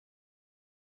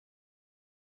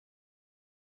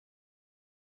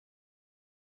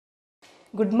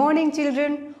Good morning,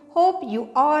 children. Hope you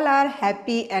all are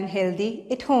happy and healthy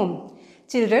at home.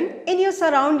 Children, in your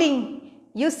surrounding,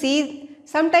 you see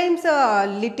sometimes a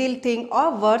little thing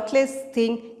or worthless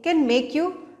thing can make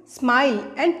you smile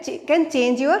and can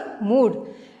change your mood.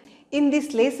 In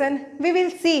this lesson, we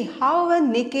will see how a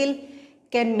nickel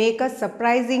can make a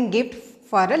surprising gift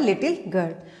for a little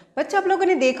girl. बच्चा आप लोगों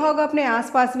ने देखा होगा अपने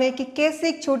आसपास में कि कैसे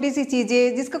एक छोटी सी चीज़ है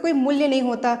जिसका कोई मूल्य नहीं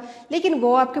होता, लेकिन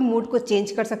वो आपके मूड को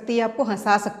चेंज कर सकती है, आपको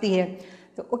हंसा सकती है.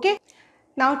 तो okay,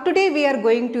 now today we are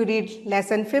going to read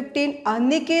lesson 15 a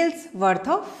Nicholls worth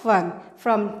of fun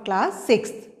from class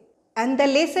 6th and the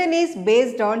lesson is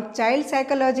based on child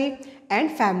psychology and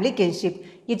family kinship.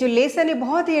 ये जो लेसन है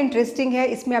बहुत ही इंटरेस्टिंग है.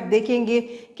 इसमें आप देखेंगे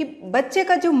कि बच्चे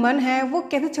का जो मन है वो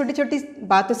कैसे छोटी छोटी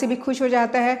बातों से भी खुश हो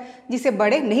जाता है जिसे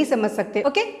बड़े नहीं समझ सकते.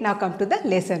 Okay, now come to the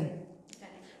lesson.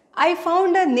 I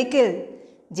found a निकल.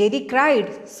 Jerry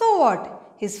cried. So what?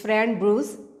 His friend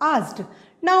Bruce asked.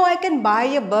 Now I can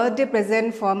buy a birthday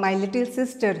present for my little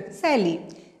sister Sally.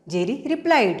 Jerry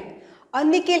replied. अ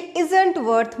निकल isn't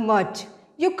worth much.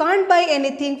 You can't buy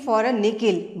anything for a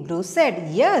nickel. Bruce said.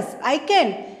 Yes, I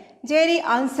can. Jerry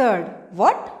answered.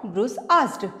 What? Bruce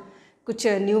asked. कुछ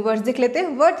new words देख लेते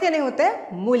हैं. Worth यानी होता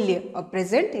है मूल्य और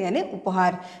प्रेजेंट यानी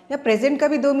उपहार. या प्रेजेंट का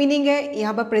भी दो मीनिंग है.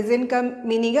 यहाँ पर प्रेजेंट का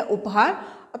मीनिंग है उपहार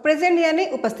और प्रेजेंट यानी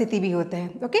उपस्थिति भी होता है.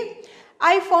 Okay.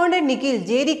 I found a nickel.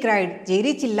 Jerry cried.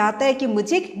 Jerry चिल्लाता है कि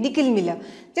मुझे एक निकिल मिला.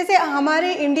 जैसे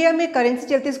हमारे इंडिया में करेंसी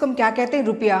चलती है, इसको हम क्या कहते हैं?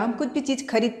 रुपया. हम कुछ भी चीज़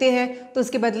खरीदते हैं तो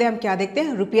उसके बदले हम क्या देखते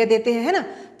हैं? रुपया देते हैं, है ना.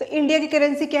 तो इंडिया की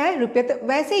करेंसी क्या है? रुपया. तो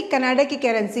वैसे ही कनाडा की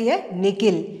करेंसी है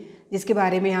निकिल, जिसके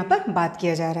बारे में यहाँ पर बात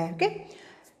किया जा रहा है. ओके.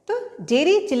 तो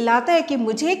जेरी चिल्लाता है कि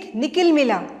मुझे एक निकिल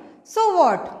मिला. So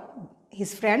what?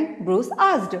 His friend Bruce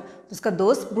asked. तो उसका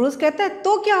दोस्त ब्रूस कहता है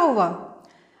तो क्या हुआ?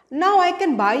 Now I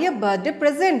can buy a birthday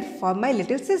present for my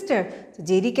little sister. तो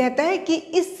जेरी कहता है कि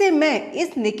इससे मैं,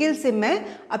 इस निकिल से मैं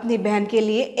अपनी बहन के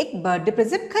लिए एक बर्थडे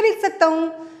प्रेजेंट खरीद सकता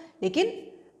हूँ. लेकिन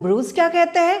ब्रूस क्या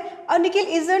कहता है? अ निकिल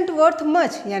इजंट वर्थ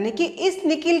मच. यानी कि इस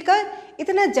निकिल का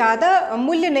इतना ज़्यादा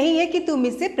मूल्य नहीं है कि तुम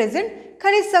इससे प्रेजेंट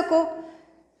खरीद सको.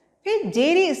 फिर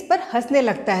जेरी इस पर हंसने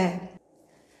लगता है.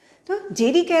 तो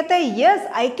जेरी कहता है यस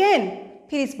आई कैन.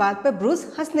 फिर इस बात पर ब्रूस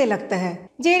हंसने लगता है.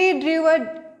 Jerry drew a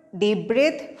deep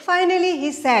breath. Finally, he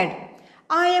said,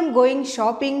 I am going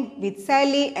shopping with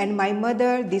Sally and my mother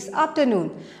this afternoon.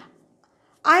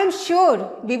 I am sure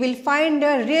we will find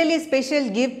a really special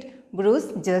gift.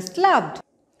 Bruce just laughed.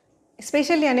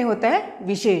 Special यानी होता है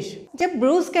विशेष. जब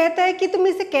Bruce कहता है कि तुम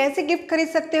इसे कैसे गिफ्ट खरीद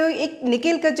सकते हो, एक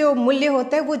निकिल का जो मूल्य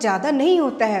होता है वो ज़्यादा नहीं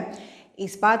होता है.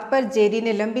 इस बात पर जेरी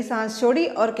ने लंबी सांस छोड़ी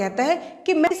और कहता है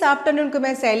कि मैं इस आफ्टरनून को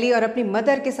मैं सैली और अपनी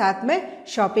मदर के साथ में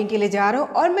शॉपिंग के लिए जा रहा हूँ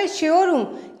और मैं श्योर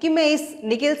हूँ कि मैं इस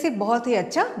निकिल से बहुत ही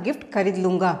अच्छा गिफ्ट खरीद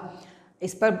लूँगा.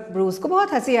 इस पर ब्रूस को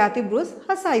बहुत हंसी आती. ब्रूस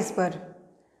हंसा इस पर.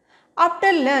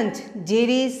 After lunch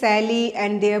Jerry, Sally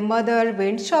and there mother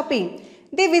went shopping.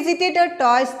 They visited a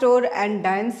toy store and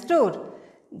dine store.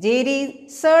 Jerry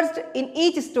searched in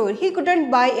each store. He couldn't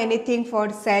buy anything for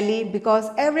Sally because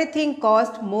everything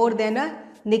cost more than a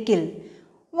nickel.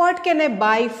 What can I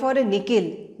buy for a nickel?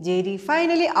 Jerry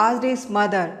finally asked his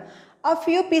mother. A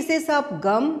few pieces of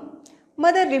gum.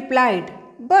 Mother replied,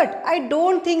 but I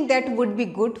don't think that would be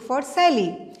good for Sally.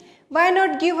 Why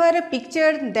not give her a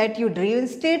picture that you drew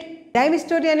instead? Dime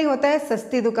store यानी होता है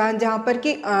सस्ती दुकान जहाँ पर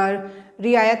कि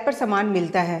रियायत पर सामान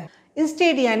मिलता है.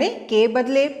 Instead यानी के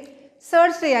बदले.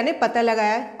 सर्च यानी पता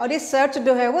लगाया, और ये सर्च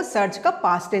जो है वो सर्च का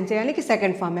पास्ट टेंस है यानी कि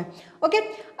सेकंड फॉर्म है. ओके.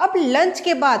 अब लंच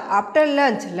के बाद, आफ्टर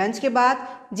लंच, लंच के बाद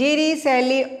जेरी,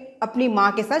 सैली अपनी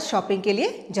माँ के साथ शॉपिंग के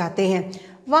लिए जाते हैं.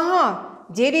 वहाँ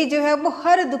जेरी जो है वो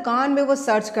हर दुकान में वो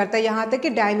सर्च करता है, यहाँ तक कि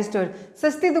डाइम स्टोर,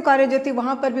 सस्ती दुकानें जो थी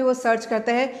वहाँ पर भी वो सर्च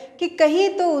करता है कि कहीं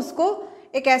तो उसको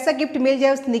एक ऐसा गिफ्ट मिल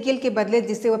जाए उस निकिल के बदले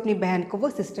जिससे वो अपनी बहन को, वो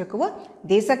सिस्टर को वो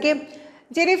दे सके.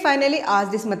 Jerry finally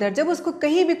asked his mother. जब उसको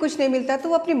कहीं भी कुछ नहीं मिलता तो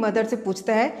वो अपनी मदर से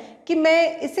पूछता है कि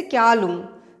मैं इससे क्या लूँ.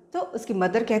 तो उसकी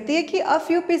मदर कहती है कि a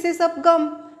few pieces of gum.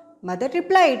 Mother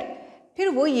replied. फिर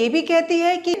वो ये भी कहती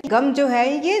है कि गम जो है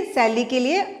ये सैली के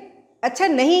लिए अच्छा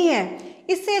नहीं है,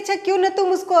 इससे अच्छा क्यों ना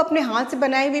तुम उसको अपने हाथ से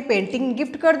बनाई हुई पेंटिंग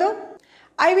गिफ्ट कर दो.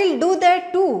 I will do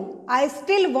that to. I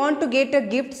still want to get a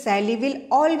gift Sally will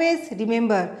always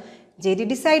remember. Jerry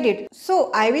decided.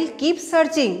 So I will keep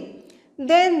searching.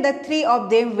 Then the three of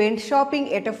them went shopping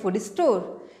at a food store.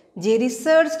 Jerry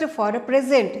searched for a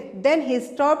present. Then he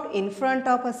stopped in front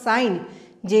of a sign.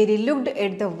 Jerry looked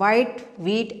at the white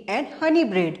wheat and honey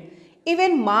bread.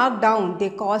 Even marked down,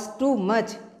 they cost too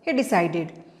much, he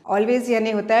decided. Always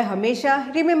यानी होता है हमेशा.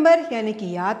 Remember यानी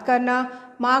कि याद करना.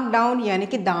 Mark down यानी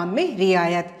कि दाम में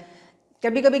रियायत.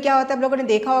 कभी कभी क्या होता है, आप लोगों ने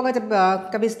देखा होगा जब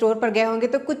कभी स्टोर पर गए होंगे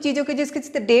तो कुछ चीज़ों के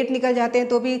जिसके डेट निकल जाते हैं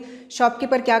तो भी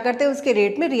शॉपकीपर क्या करते हैं, उसके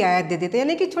रेट में रियायत दे देते हैं,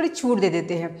 यानी कि थोड़ी छूट दे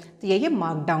देते हैं। तो यही है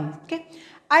markdown. Okay,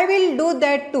 I will do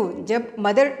that to. जब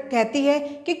मदर कहती है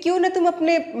कि क्यों ना तुम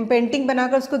अपने पेंटिंग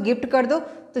बनाकर उसको गिफ्ट कर दो,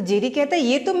 तो जेरी कहता है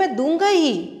ये तो मैं दूंगा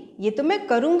ही, ये तो मैं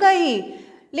करूँगा ही,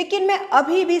 लेकिन मैं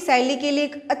अभी भी सैली के लिए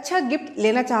एक अच्छा गिफ्ट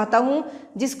लेना चाहता हूँ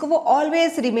जिसको वो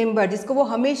ऑलवेज रिमेंबर, जिसको वो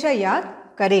हमेशा याद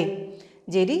करे।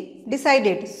 Jerry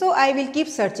decided, so I will keep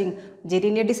searching.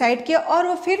 Jerry ने डिसाइड किया और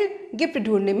वो फिर गिफ्ट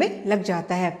ढूंढने में लग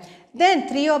जाता है। Then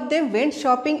 3 of them went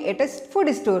shopping at a food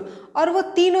store, और वो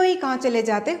तीनों ही कहाँ चले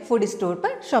जाते हैं, फूड स्टोर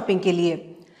पर शॉपिंग के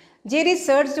लिए। Jerry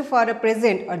searched for a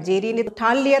present, और जेरी ने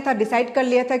ठान लिया था, डिसाइड कर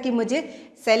लिया था कि मुझे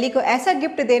सैली को ऐसा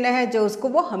गिफ्ट देना है जो उसको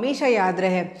वो हमेशा याद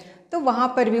रहे। तो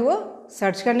वहाँ पर भी वो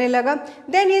सर्च करने लगा।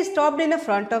 Then he stopped in a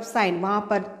front of sine, वहाँ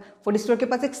पर फूड स्टोर के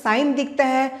पास एक साइन दिखता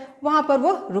है, वहाँ पर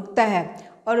वो रुकता है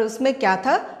और उसमें क्या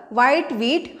था, वाइट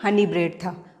व्हीट हनी ब्रेड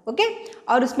था। ओके,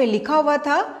 और उसमें लिखा हुआ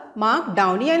था मार्क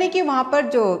डाउन, यानी कि वहाँ पर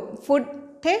जो फूड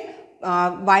थे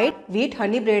वाइट व्हीट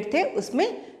हनी ब्रेड थे, उसमें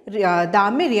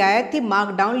दाम में रियायत थी,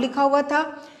 मार्क डाउन लिखा हुआ था,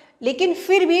 लेकिन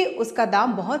फिर भी उसका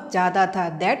दाम बहुत ज़्यादा था,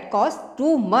 that cost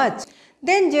too much.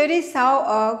 Then Jerry Sao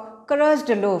a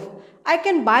crossed loaf, I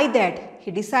can buy that,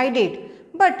 he decided.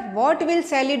 But what will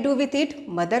Sally do with it?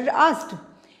 Mother asked.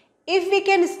 If we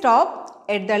can stop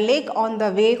at the lake on the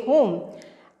way home,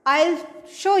 I'll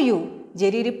show you,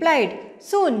 Jerry replied.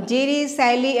 Soon, Jerry,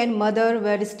 Sally and mother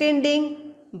were standing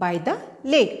by the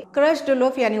lake. Crushed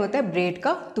loaf यानी होता है bread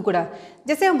का टुकड़ा।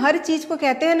 जैसे हम हर चीज़ को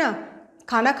कहते हैं ना,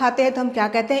 खाना खाते हैं तो हम क्या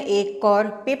कहते हैं, एक कौर,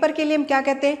 पेपर के लिए हम क्या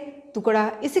कहते हैं, टुकड़ा।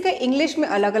 इसी का इंग्लिश में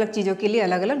अलग अलग चीज़ों के लिए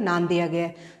अलग अलग नाम दिया गया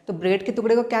है। तो ब्रेड के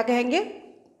टुकड़े को क्या कहेंगे,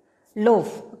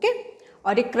 लोफ। ओके,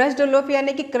 और एक क्रश्ड लोफ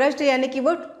यानी कि क्रश्ड यानी कि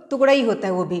वो टुकड़ा ही होता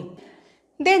है वो भी।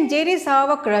 देन जेरी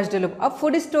साव अ क्रश्ड लोफ, अब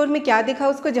फूड स्टोर में क्या दिखा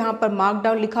उसको, जहाँ पर मार्क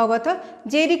डाउन लिखा हुआ था,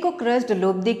 जेरी को क्रश्ड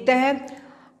लोफ दिखता है।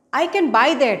 आई कैन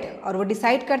बाई दैट, और वो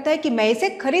डिसाइड करता है कि मैं इसे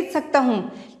खरीद सकता हूँ।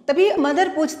 तभी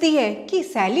मदर पूछती है कि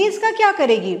सैली इसका क्या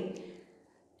करेगी।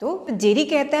 तो जेरी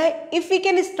कहता है if we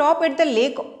can stop at the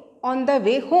lake on the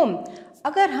way home,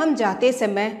 अगर हम जाते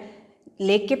समय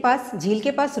लेक के पास, झील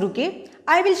के पास रुके,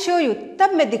 आई विल शो यू,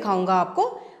 तब मैं दिखाऊंगा आपको,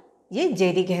 ये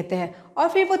जेरी कहते हैं। और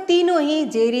फिर वो तीनों ही,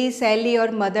 जेरी, सैली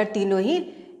और मदर, तीनों ही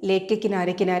लेक के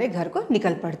किनारे किनारे घर को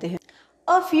निकल पड़ते हैं।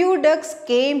 A few ducks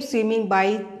came swimming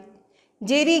by,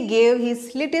 Jerry gave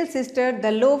his little sister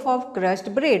the loaf of crossed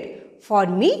bread for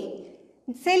me,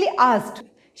 Sally asked.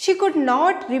 She could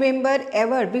not remember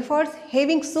ever before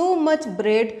having so much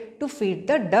bread to feed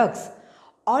the ducks.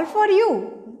 All for you,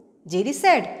 Jerry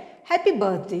said. Happy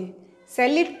birthday.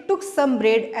 Sally took some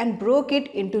bread and broke it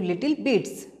into little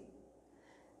bits.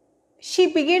 She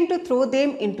began to throw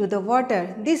them into the water.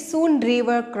 This soon drew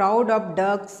a crowd of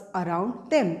ducks around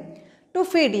them. To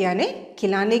feed यानी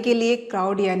खिलाने के लिए,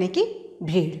 crowd यानी कि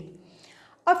भीड़।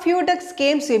 A few ducks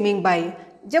came swimming by.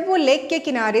 जब वो lake के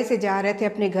किनारे से जा रहे थे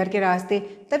अपने घर के रास्ते,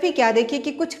 तभी क्या देखिए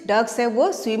कि कुछ डक्स है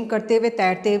वो स्विम करते हुए,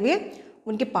 तैरते हुए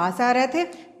उनके पास आ रहे थे।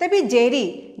 तभी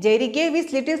Jerry gave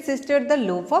his little sister the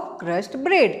loaf of crossed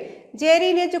bread,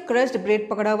 Jerry ने जो क्रस्ड ब्रेड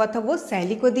पकड़ा हुआ था वो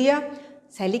सैली को दिया।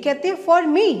 सैली कहती है फॉर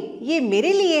मी, ये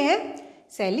मेरे लिए है।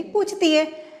 सैली पूछती है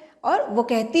और वो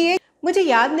कहती है मुझे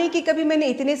याद नहीं कि कभी मैंने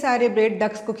इतने सारे ब्रेड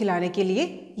डक्स को खिलाने के लिए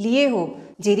लिए हो।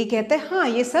 जेरी कहता है हाँ,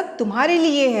 ये सब तुम्हारे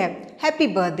लिए है, हैप्पी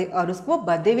बर्थडे, और उसको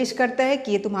बर्थडे विश करता है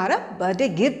कि ये तुम्हारा बर्थडे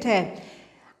गिफ्ट है।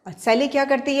 और सैली क्या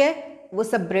करती है, वो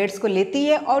सब ब्रेड्स को लेती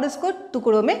है और उसको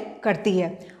टुकड़ों में करती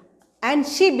है। And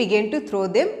she begin to throw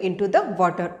them into the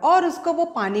water, और उसको वो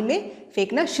पानी में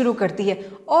फेंकना शुरू करती है।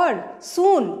 और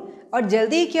सून, और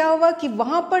जल्दी क्या हुआ कि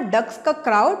वहाँ पर डक्स का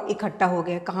क्राउड इकट्ठा हो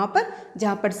गया। कहाँ पर,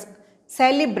 जहाँ पर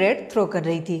सैली ब्रेड थ्रो कर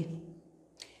रही थी।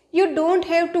 You don't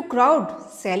have to crowd,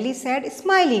 Sally said,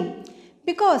 smiling,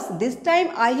 because this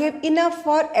time I have enough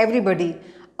for everybody.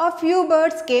 A few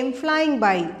birds came flying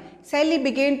by. Sally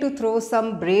began to throw some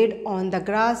bread on the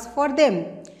grass for them.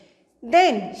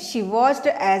 Then she watched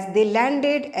as they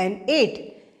landed and ate.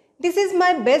 This is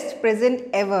my best present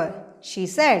ever, she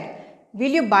said.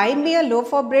 Will you buy me a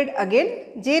loaf of bread again,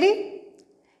 Jerry?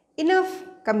 Enough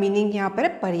का meaning यहाँ पर है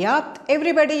पर्याप्त,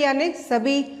 everybody यानी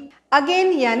सभी,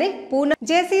 again यानी पुनः।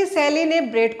 जैसे ही सैली ने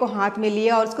ब्रेड को हाथ में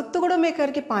लिया और उसको टुकड़ों में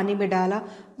करके पानी में डाला,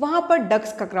 वहाँ पर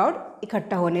डक्स का क्राउड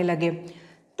इकट्ठा होने लगे।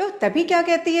 तो तभी क्या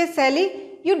कहती है सैली,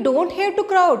 you don't have to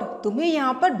crowd, तुम्हें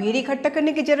यहाँ पर भीड़ इकट्ठा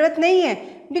करने की जरूरत नहीं है,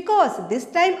 because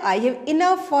this time I have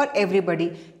enough for everybody,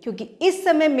 क्योंकि इस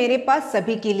समय मेरे पास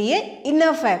सभी के लिए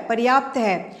इनफ है, पर्याप्त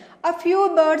है। A few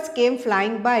birds came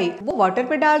flying by, वो वाटर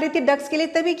पे डाल रही थी डक्स के लिए,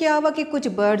 तभी क्या हुआ कि कुछ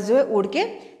बर्ड्स जो है उड़ के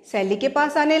सैली के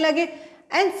पास आने लगे।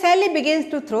 And Sally begins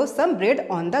to throw some bread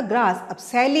on the grass. अब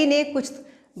सैली ने कुछ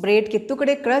ब्रेड के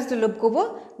टुकड़े क्रस्ड लोब को वो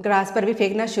ग्रास पर भी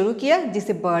फेंकना शुरू किया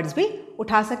जिसे बर्ड्स भी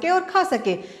उठा सके और खा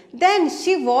सके। Then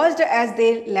she watched as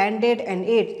they landed and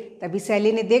eight. तभी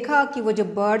सैली ने देखा कि वो जो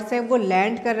बर्ड्स हैं वो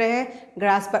लैंड कर रहे हैं,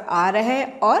 ग्रास पर आ रहे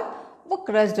हैं और वो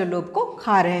क्रस्ड लोब को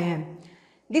खा रहे हैं।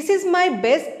 This is my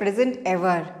best present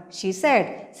ever, she said.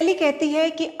 सैली कहती है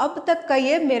कि अब तक का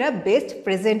ये मेरा बेस्ट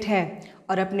प्रेजेंट है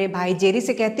और अपने भाई जेरी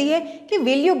से कहती है कि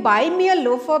will you by me a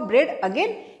loaf of bread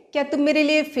again, क्या तुम मेरे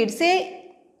लिए फिर से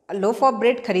लोफ ऑफ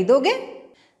ब्रेड खरीदोगे?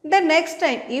 The next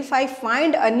time if I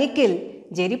find a nickel,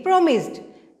 Jerry promised.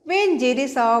 When Jerry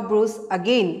saw Bruce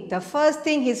again, the first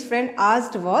thing his friend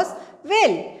asked was,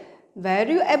 well, were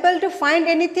you able to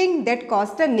find anything that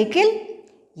cost a nickel?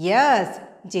 Yes,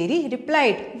 Jerry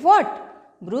replied. What?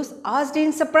 Bruce asked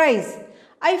in surprise.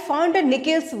 I found a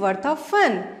nickel's worth of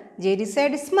fun, Jerry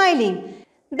said, smiling.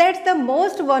 That's the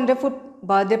most wonderful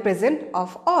birthday present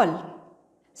of all.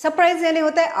 Surprise यानी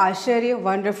होता है आश्चर्य,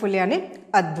 wonderful यानी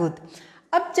अद्भुत।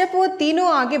 अब जब वो तीनों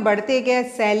आगे बढ़ते गए,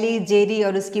 सैली, जेरी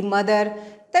और उसकी मदर,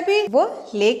 तभी वो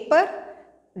लेक पर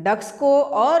डक्स को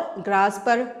और ग्रास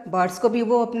पर बर्ड्स को भी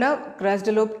वो अपना क्रस्ड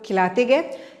लोब खिलाते गए।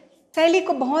 सैली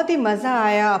को बहुत ही मज़ा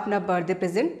आया अपना बर्थडे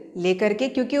प्रेजेंट लेकर के,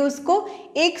 क्योंकि उसको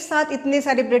एक साथ इतने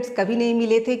सारे ब्रेड्स कभी नहीं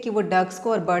मिले थे कि वो डक्स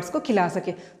को और बर्ड्स को खिला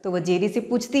सके। तो वो जेरी से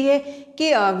पूछती है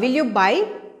कि will you by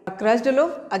crossed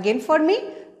lobe again for me?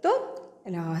 तो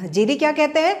जेरी क्या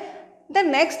कहते हैं, the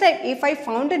next time if I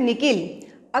found a nickel,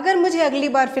 अगर मुझे अगली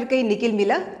बार फिर कहीं निकिल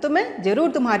मिला तो मैं जरूर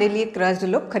तुम्हारे लिए क्रस्ड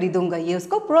लोब खरीदूंगा, ये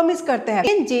उसको प्रॉमिस करते हैं।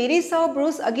 इन Jerry saw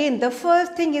Bruce again, the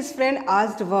first thing his friend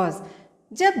asked was,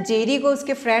 जब जेरी को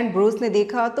उसके फ्रेंड ब्रूस ने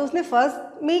देखा तो उसने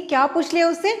फर्स्ट में क्या पूछ लिया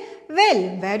उससे, well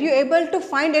where you able to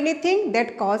find anything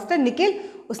that cost a nickel.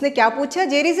 उसने क्या पूछा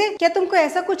जेरी से, क्या तुमको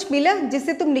ऐसा कुछ मिला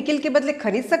जिससे तुम निकिल के बदले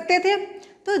खरीद सकते थे?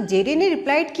 तो जेरी ने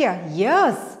रिप्लाइड किया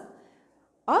यस।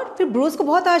 और फिर ब्रूस को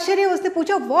बहुत आश्चर्य, उसने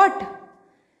पूछा what?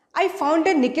 I found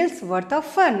a निकिल्स worth of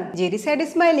fun, Jerry said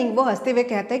smiling. वो हंसते हुए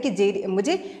कहता है कि जेरी,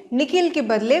 मुझे निकिल के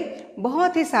बदले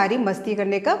बहुत ही सारी मस्ती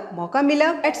करने का मौका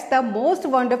मिला। It's the most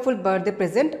wonderful birthday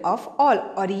present of all,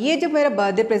 और ये जो मेरा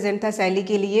बर्थडे प्रेजेंट था सैली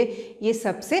के लिए, ये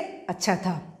सबसे अच्छा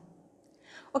था।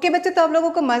 ओके बच्चों, तो आप लोगों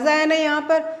को मज़ा आया ना? यहाँ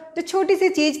पर जो छोटी सी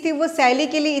चीज़ थी वो सैली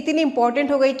के लिए इतनी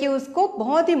इंपॉर्टेंट हो गई कि उसको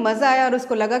बहुत ही मज़ा आया और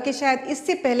उसको लगा कि शायद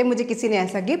इससे पहले मुझे किसी ने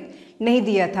ऐसा गिफ्ट नहीं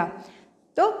दिया था।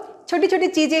 तो छोटी छोटी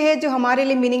चीज़ें हैं जो हमारे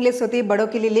लिए मीनिंगलेस होती है बड़ों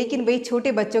के लिए, लेकिन वही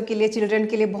छोटे बच्चों के लिए, चिल्ड्रन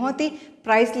के लिए बहुत ही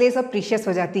प्राइसलेस और प्रीशियस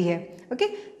हो जाती है। Okay,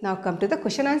 now come to the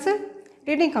question answer.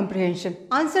 Reading comprehension.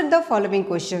 Answer the following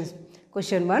questions.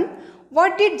 Question 1,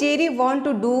 what did Jerry want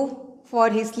to do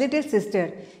for his little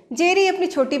sister? Jerry अपनी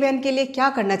छोटी बहन के लिए क्या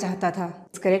करना चाहता था?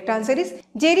 Correct answer is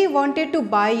Jerry wanted to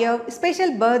bye a special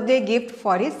birthday gift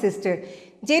for his sister.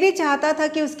 Jerry चाहता था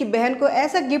कि उसकी बहन को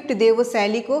ऐसा गिफ्ट दे वो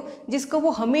सैली को जिसको वो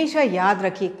हमेशा याद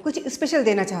रखे, कुछ स्पेशल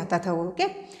देना चाहता था वो। Okay,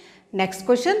 next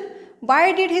question,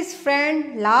 why did his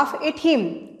friend laugh at him?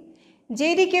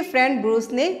 Jerry के फ्रेंड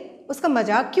ब्रूस ने उसका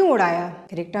मजाक क्यों उड़ाया?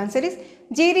 Correct answer is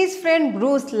Jerry's friend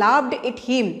Bruce laughed at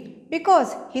him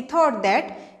because he thought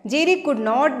that Jerry could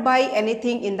not by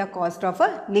anything in the cost of a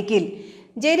nickel.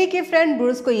 Jerry के friend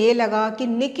Bruce को ये लगा कि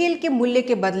निकिल के मूल्य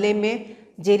के बदले में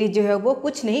जेरी जो है वो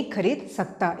कुछ नहीं खरीद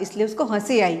सकता, इसलिए उसको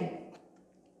हंसी आई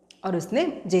और उसने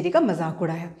जेरी का मजाक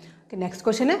उड़ाया। नेक्स्ट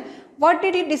क्वेश्चन है, what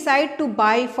did he decide to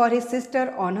bye for his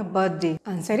sister on her birthday?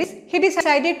 Answer is he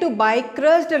decided to bye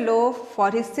crossed loaf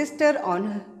for his sister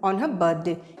on her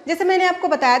birthday. जैसे मैंने आपको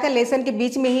बताया था लेसन के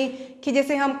बीच में ही कि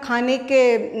जैसे हम खाने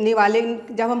के निवाले,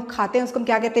 जब हम खाते हैं उसको हम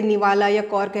क्या कहते हैं, निवाला या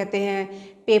कौर कहते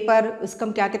हैं। पेपर उसको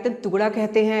हम क्या कहते हैं, टुकड़ा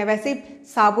कहते हैं। वैसे ही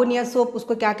साबुन या सोप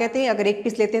उसको क्या कहते हैं, अगर एक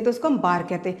पीस लेते हैं तो उसको हम बार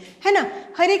कहते हैं, है ना।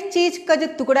 हर एक चीज़ का जो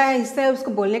टुकड़ा है, हिस्सा है,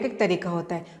 उसको बोलने का एक तरीका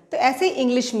होता है। तो ऐसे ही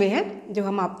इंग्लिश में है जो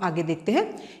हम आप आगे देखते हैं।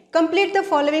 Complete the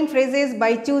following phrases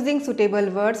by choosing suitable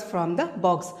words from the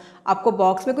box. आपको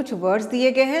बॉक्स में कुछ वर्ड्स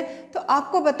दिए गए हैं, तो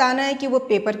आपको बताना है कि वो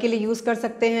पेपर के लिए यूज़ कर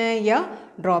सकते हैं या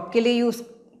ड्रॉप के लिए यूज़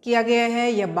किया गया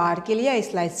है या बार के लिए या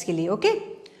स्लाइस के लिए। ओके,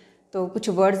 तो कुछ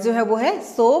वर्ड्स जो है वो है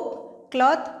soap,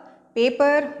 cloth,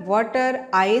 paper, water,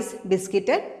 ice, biscuit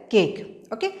and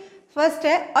cake. Okay, first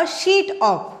है अ शीट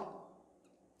ऑफ।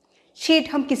 शीट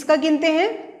हम किसका गिनते हैं?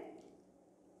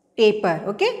 पेपर।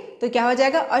 ओके, तो क्या हो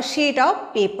जाएगा, a sheet of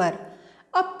paper.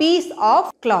 A piece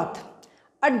of cloth.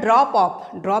 A drop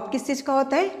of, drop किस चीज़ का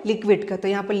होता है? लिक्विड का। तो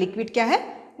यहाँ पर लिक्विड क्या है?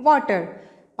 वाटर।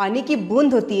 पानी की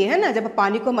बूंद होती है ना, जब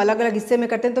पानी को हम अलग अलग हिस्से में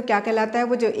करते हैं तो क्या कहलाता है?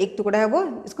 वो जो एक टुकड़ा है वो,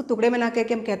 इसको टुकड़े में ना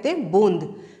करके हम कहते हैं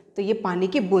बूंद। तो ये पानी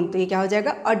की बूंद, तो ये क्या हो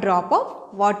जाएगा? A drop of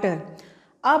water.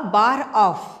 A bar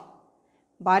of,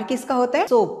 बार किसका होता है?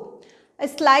 Soap. A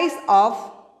slice of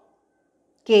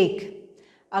cake.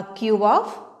 A cube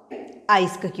of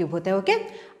ice का क्यूब होता है, okay.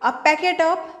 A packet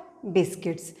of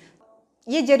biscuits,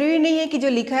 ये जरूरी नहीं है कि जो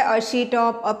लिखा है a sheet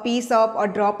of, a piece of, a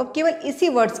drop of, केवल इसी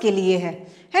वर्ड्स के लिए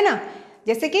है ना।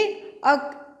 जैसे कि अ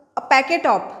पैकेट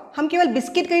ऑफ, हम केवल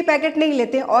बिस्किट का ही पैकेट नहीं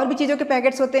लेते हैं, और भी चीज़ों के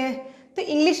पैकेट्स होते हैं। तो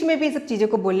इंग्लिश में भी इन सब चीज़ों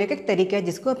को बोलने का एक तरीका है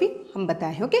जिसको अभी हम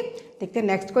बताएं, ओके। देखते हैं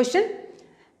नेक्स्ट क्वेश्चन।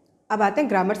 अब आते हैं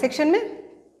ग्रामर सेक्शन में।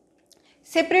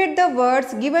 Separate the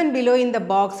words given below in the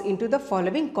box into the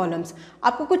following columns.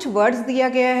 आपको कुछ वर्ड्स दिया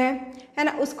गया है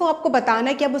ना, उसको आपको बताना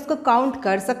है कि आप उसको काउंट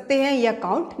कर सकते हैं या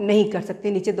काउंट नहीं कर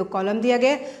सकते। नीचे 2 कॉलम दिया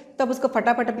गया है, तो आप उसको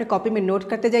फटाफट अपने कॉपी में नोट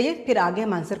करते जाइए, फिर आगे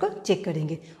हम आंसर को चेक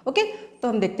करेंगे, ओके। तो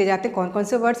हम देखते जाते हैं कौन कौन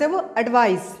से वर्ड्स हैं वो।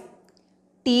 Advice,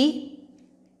 T,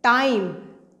 time,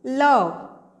 love,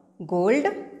 gold,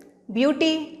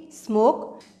 beauty,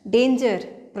 smoke, danger,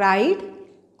 pride,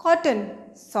 cotton,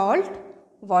 salt,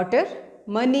 water,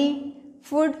 money,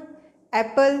 food,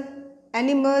 Apple,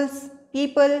 animals,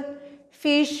 people,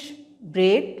 fish,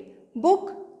 bread,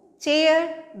 book, chair,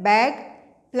 bag,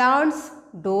 plants,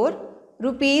 door,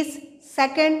 rupees,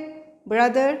 second,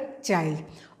 brother, child,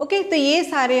 okay. तो ये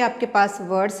सारे आपके पास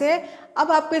वर्ड्स है।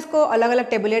 अब आपको इसको अलग अलग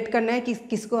टेबुलेट करना है कि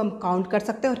किसको हम काउंट कर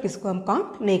सकते हैं और किसको हम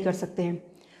काउंट नहीं कर सकते हैं।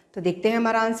 तो देखते हैं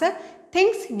हमारा answer.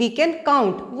 Things we can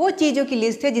count, वो चीज़ों की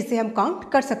लिस्ट है जिसे हम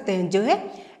काउंट कर सकते हैं, जो है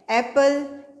Apple,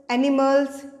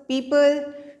 animals, people,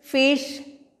 fish,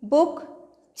 book,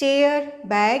 chair,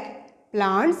 bag,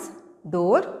 plants,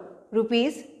 door,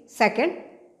 rupees, second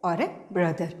और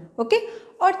ब्रदर, ओके।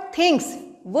 और थिंग्स,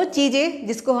 वो चीज़ें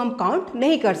जिसको हम काउंट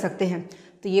नहीं कर सकते हैं।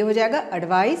 तो ये हो जाएगा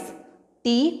advice,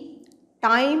 T,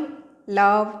 time,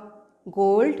 love,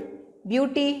 gold,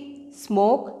 beauty,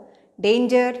 smoke,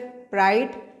 danger,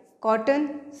 pride, cotton,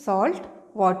 salt,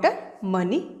 water,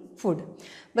 money, food.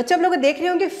 बच्चों आप लोग देख रहे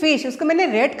होंगे फिश, उसको मैंने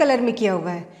रेड कलर में किया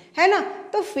हुआ है ना।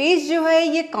 तो फिश जो है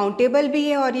ये काउंटेबल भी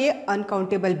है और ये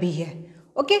अनकाउंटेबल भी है,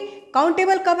 ओके।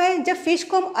 काउंटेबल कब है? जब फिश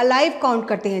को हम अलाइव काउंट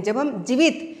करते हैं, जब हम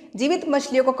जीवित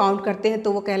मछलियों को काउंट करते हैं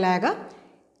तो वो कहलाएगा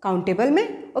काउंटेबल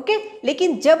में, ओके।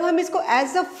 लेकिन जब हम इसको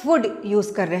एज अ फूड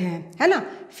यूज़ कर रहे हैं, है ना,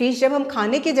 फिश जब हम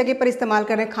खाने की जगह पर इस्तेमाल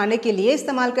कर रहे हैं, खाने के लिए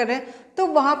इस्तेमाल कर रहे हैं, तो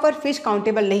वहाँ पर फिश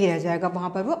काउंटेबल नहीं रह जाएगा, वहाँ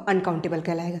पर वो अनकाउंटेबल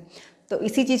कहलाएगा। तो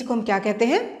इसी चीज़ को हम क्या कहते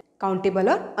हैं? काउंटेबल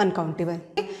और अनकाउंटेबल।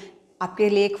 आपके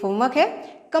लिए एक होमवर्क है,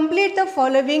 complete the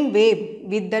following web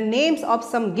with the names of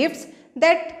some gifts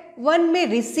that one में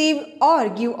रिसीव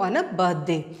और give on a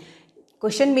birthday.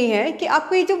 Question में है कि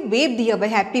आपको ये जो वेब दिया हुआ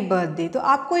है हैप्पी बर्थडे, तो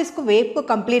आपको इसको वेब को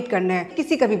कंप्लीट करना है।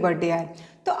 किसी का भी बर्थडे आए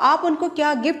तो आप उनको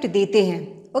क्या गिफ्ट देते हैं,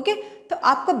 ओके। तो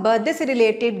आपको बर्थडे से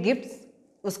रिलेटेड गिफ्ट्स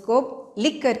उसको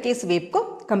लिख करके इस वेब को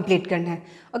कंप्लीट करना है,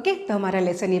 ओके। तो हमारा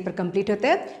लेसन ये पर कंप्लीट होता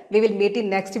है। We will meet in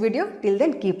next video. Till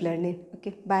then keep learning,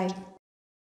 okay, bye.